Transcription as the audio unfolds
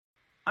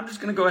I'm just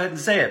going to go ahead and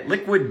say it.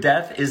 Liquid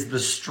Death is the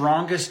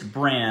strongest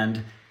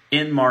brand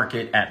in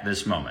market at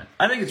this moment.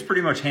 I think it's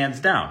pretty much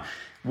hands down.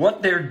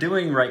 What they're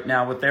doing right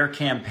now with their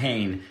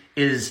campaign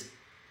is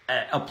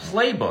a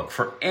playbook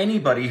for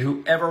anybody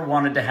who ever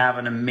wanted to have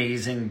an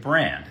amazing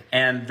brand.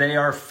 And they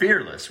are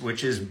fearless,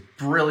 which is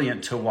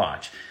brilliant to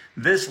watch.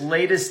 This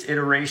latest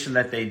iteration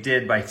that they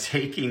did by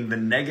taking the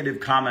negative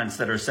comments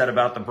that are said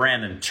about the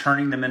brand and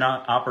turning them into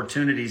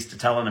opportunities to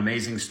tell an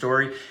amazing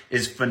story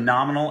is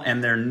phenomenal.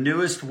 And their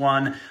newest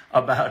one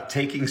about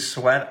taking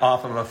sweat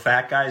off of a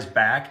fat guy's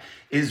back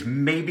is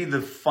maybe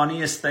the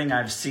funniest thing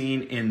I've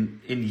seen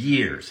in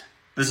years.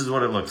 This is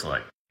what it looks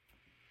like.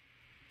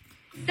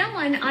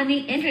 Someone on the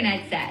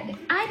internet said,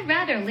 "I'd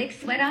rather lick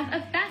sweat off a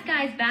fat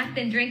guy's back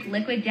than drink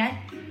Liquid Death."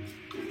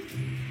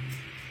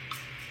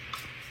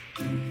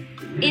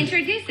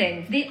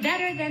 Introducing the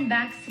Better Than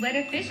Back Sweat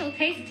Official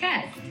Taste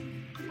Test.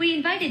 We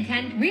invited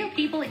 10 real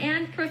people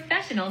and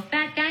professional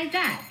fat guys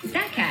at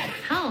Zackat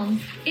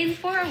Homes in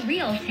for a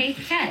real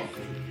taste test.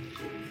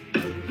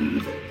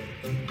 I'm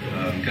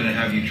going to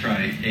have you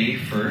try A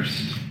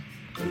first.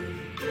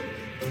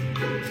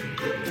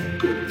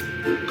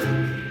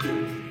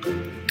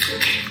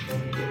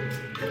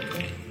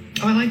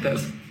 Oh, I like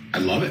those. I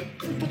love it.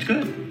 That's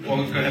good. Well,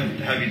 we'll go ahead and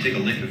have you take a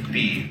lick of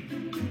B.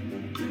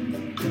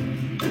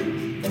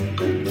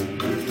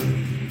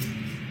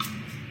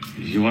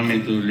 You want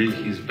me to lick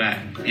his back?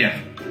 Yeah.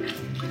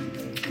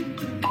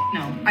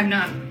 No, I'm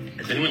not.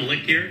 Has anyone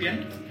licked here yet?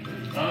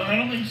 I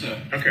don't think so.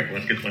 Okay, well,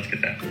 let's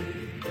get that.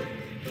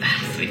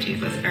 Sweet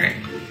Jesus. All right.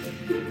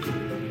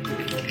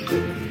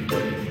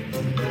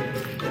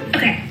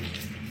 Okay.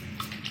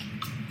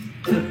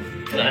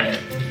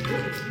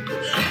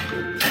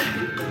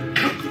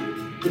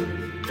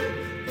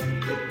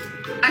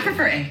 I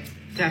prefer A.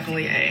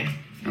 Definitely A.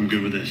 I'm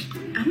good with this.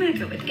 I'm gonna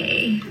go with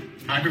A.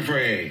 I prefer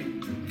A,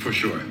 for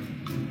sure.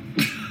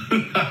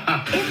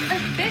 It's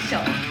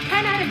official.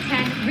 10 out of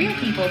 10 real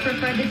people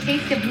prefer the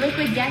taste of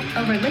Liquid Death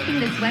over licking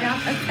the sweat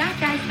off a fat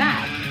guy's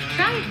back.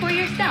 Try it for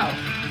yourself.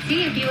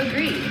 See if you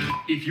agree.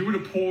 If you were to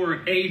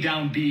pour A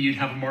down B, you'd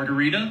have a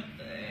margarita.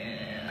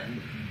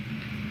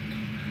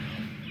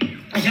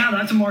 Yeah,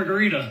 that's a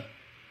margarita.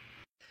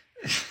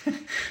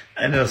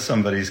 I know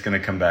somebody's going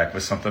to come back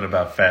with something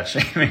about fat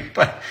shaming,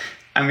 but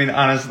I mean,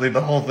 honestly, the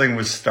whole thing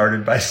was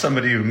started by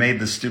somebody who made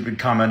the stupid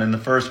comment in the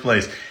first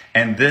place.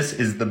 And this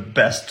is the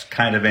best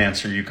kind of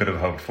answer you could have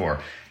hoped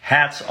for.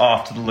 Hats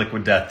off to the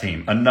Liquid Death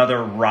team.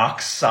 Another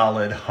rock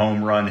solid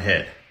home run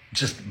hit.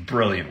 Just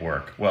brilliant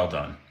work. Well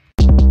done.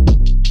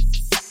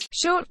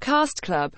 Shortcast Club.